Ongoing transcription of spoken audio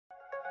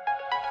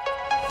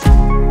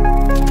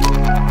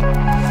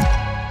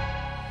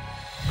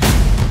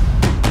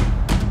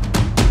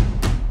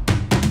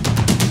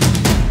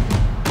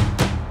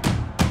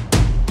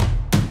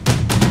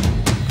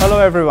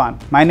everyone,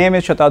 my name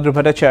is Shatadru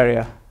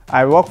Bhattacharya.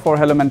 I work for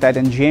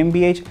HellermannTyton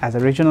GmbH as a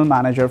regional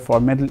manager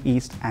for Middle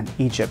East and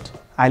Egypt.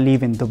 I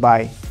live in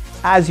Dubai.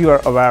 As you are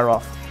aware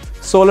of,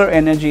 solar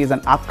energy is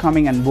an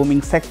upcoming and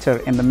booming sector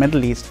in the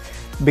Middle East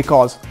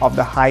because of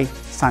the high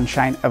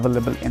sunshine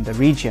available in the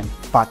region,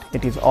 but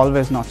it is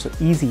always not so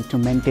easy to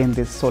maintain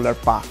these solar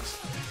parks.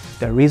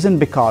 The reason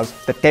because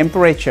the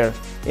temperature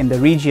in the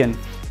region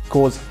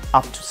goes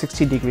up to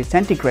 60 degrees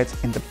centigrade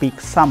in the peak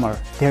summer.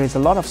 There is a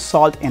lot of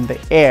salt in the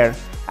air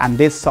and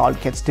this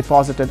salt gets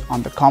deposited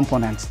on the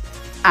components.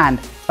 And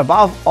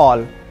above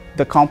all,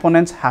 the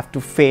components have to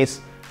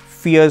face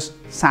fierce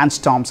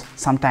sandstorms,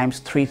 sometimes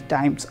 3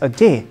 times a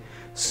day.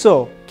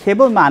 So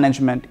cable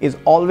management is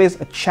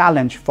always a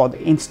challenge for the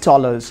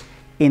installers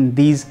in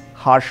these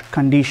harsh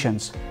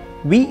conditions.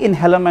 We in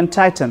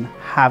HellermannTyton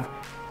have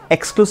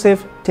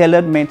exclusive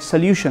tailor-made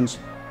solutions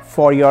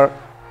for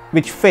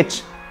which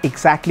fits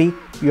exactly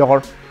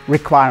your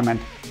requirement.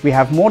 We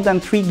have more than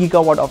 3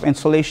 gigawatt of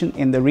installation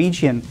in the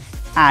region,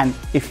 and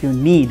if you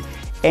need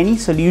any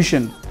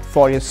solution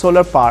for your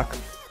solar park,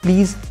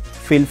 please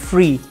feel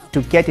free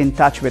to get in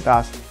touch with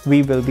us.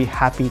 We will be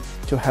happy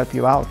to help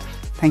you out.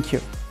 Thank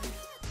you.